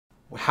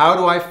How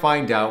do I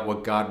find out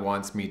what God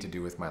wants me to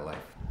do with my life?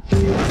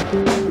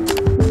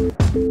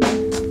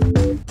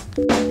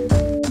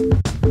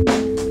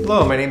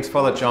 Hello, my name is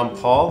Father John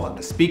Paul.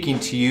 I'm speaking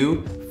to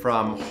you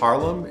from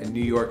Harlem in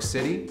New York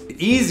City. The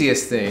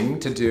easiest thing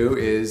to do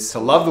is to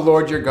love the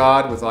Lord your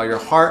God with all your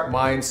heart,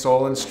 mind,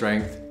 soul, and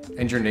strength,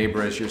 and your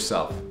neighbor as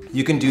yourself.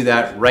 You can do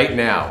that right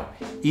now,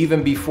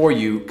 even before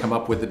you come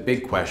up with the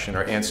big question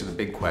or answer the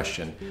big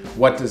question,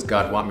 what does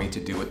God want me to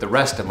do with the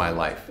rest of my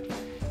life?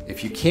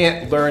 If you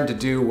can't learn to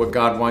do what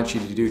God wants you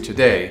to do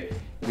today,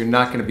 you're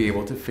not going to be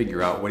able to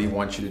figure out what He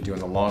wants you to do in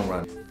the long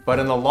run. But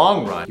in the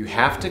long run, you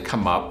have to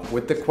come up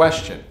with the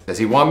question. Does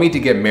He want me to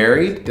get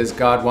married? Does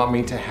God want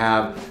me to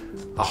have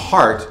a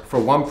heart for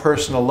one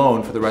person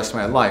alone for the rest of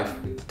my life?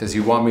 Does He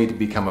want me to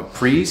become a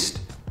priest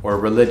or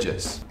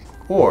religious?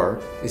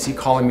 Or is He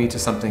calling me to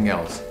something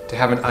else, to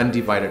have an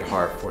undivided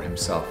heart for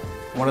Himself?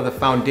 One of the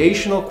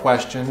foundational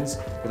questions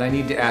that I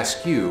need to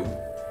ask you,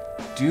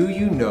 do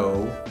you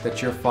know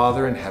that your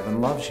Father in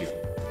heaven loves you?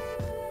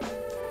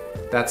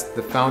 That's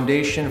the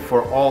foundation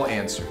for all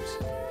answers.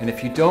 And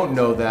if you don't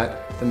know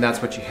that, then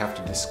that's what you have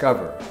to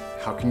discover.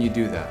 How can you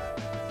do that?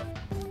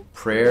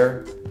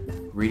 Prayer,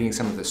 reading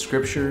some of the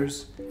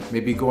scriptures,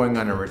 maybe going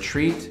on a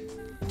retreat,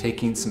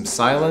 taking some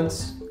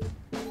silence,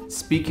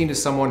 speaking to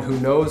someone who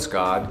knows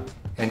God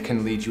and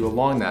can lead you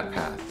along that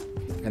path.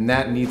 And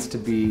that needs to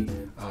be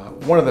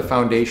one of the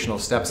foundational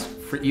steps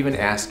for even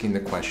asking the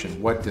question,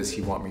 what does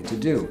He want me to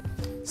do?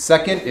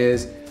 Second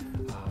is,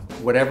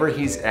 whatever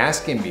He's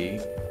asking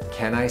me,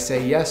 can I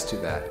say yes to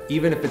that,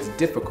 even if it's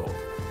difficult?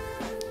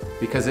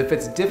 Because if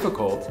it's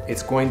difficult,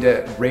 it's going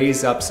to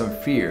raise up some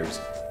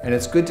fears. And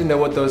it's good to know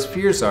what those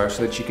fears are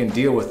so that you can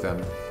deal with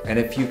them. And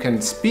if you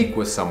can speak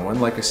with someone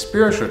like a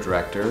spiritual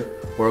director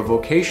or a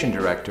vocation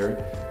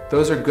director,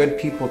 those are good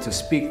people to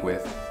speak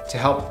with to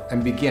help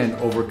and begin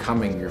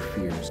overcoming your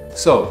fears.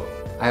 So,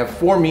 I have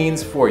 4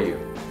 means for you.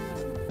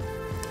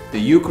 The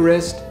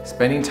Eucharist,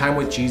 spending time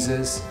with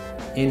Jesus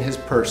in His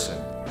person,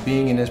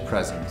 being in His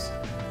presence,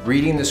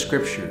 reading the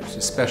scriptures,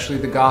 especially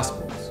the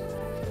Gospels,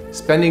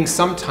 spending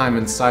some time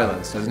in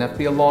silence, doesn't have to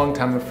be a long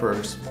time at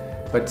first,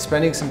 but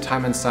spending some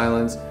time in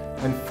silence,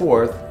 and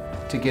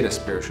 4th, to get a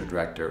spiritual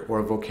director or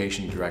a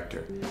vocation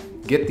director.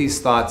 Get these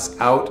thoughts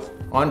out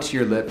onto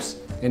your lips,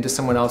 into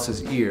someone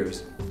else's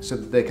ears, so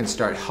that they can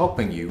start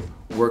helping you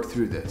work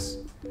through this.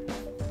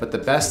 But the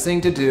best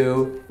thing to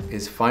do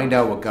is find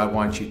out what God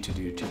wants you to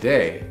do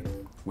today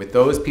with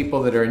those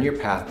people that are in your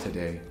path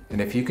today.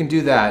 And if you can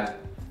do that,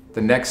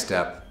 the next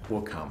step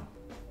will come.